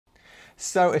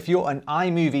So if you're an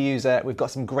iMovie user, we've got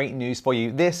some great news for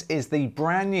you. This is the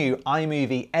brand new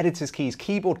iMovie Editor's Keys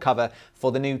keyboard cover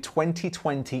for the new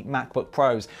 2020 MacBook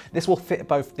Pros. This will fit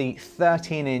both the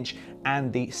 13-inch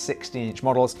and the 16-inch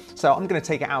models. So I'm going to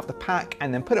take it out of the pack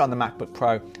and then put it on the MacBook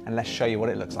Pro, and let's show you what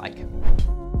it looks like.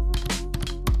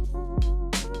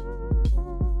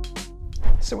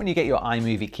 So when you get your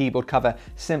iMovie keyboard cover,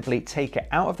 simply take it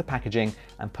out of the packaging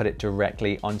and put it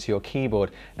directly onto your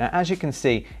keyboard. Now, as you can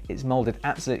see, it's molded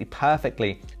absolutely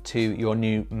perfectly to your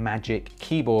new Magic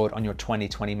keyboard on your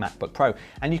 2020 MacBook Pro.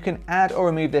 And you can add or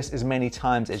remove this as many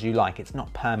times as you like. It's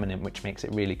not permanent, which makes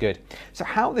it really good. So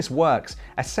how this works,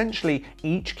 essentially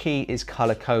each key is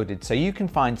color coded. So you can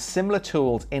find similar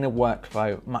tools in a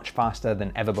workflow much faster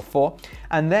than ever before.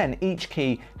 And then each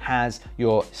key has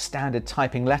your standard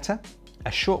typing letter,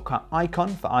 a shortcut icon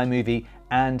for iMovie,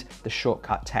 and the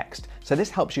shortcut text. So this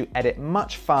helps you edit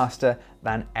much faster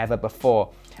than ever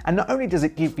before. And not only does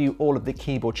it give you all of the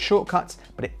keyboard shortcuts,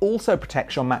 but it also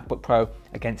protects your MacBook Pro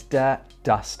against dirt,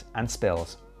 dust, and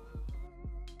spills.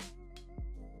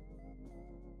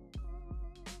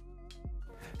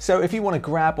 So if you want to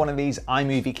grab one of these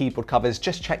iMovie keyboard covers,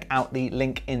 just check out the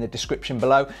link in the description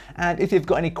below. And if you've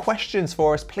got any questions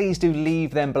for us, please do leave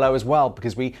them below as well,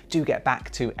 because we do get back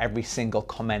to every single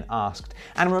comment asked.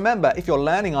 And remember, if you're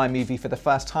learning iMovie for the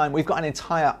first time, we've got an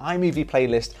entire iMovie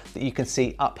playlist that you can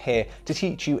see up here to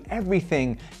teach you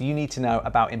everything you need to know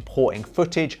about importing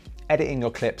footage, editing your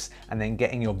clips, and then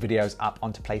getting your videos up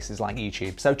onto places like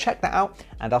YouTube. So check that out,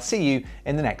 and I'll see you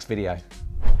in the next video.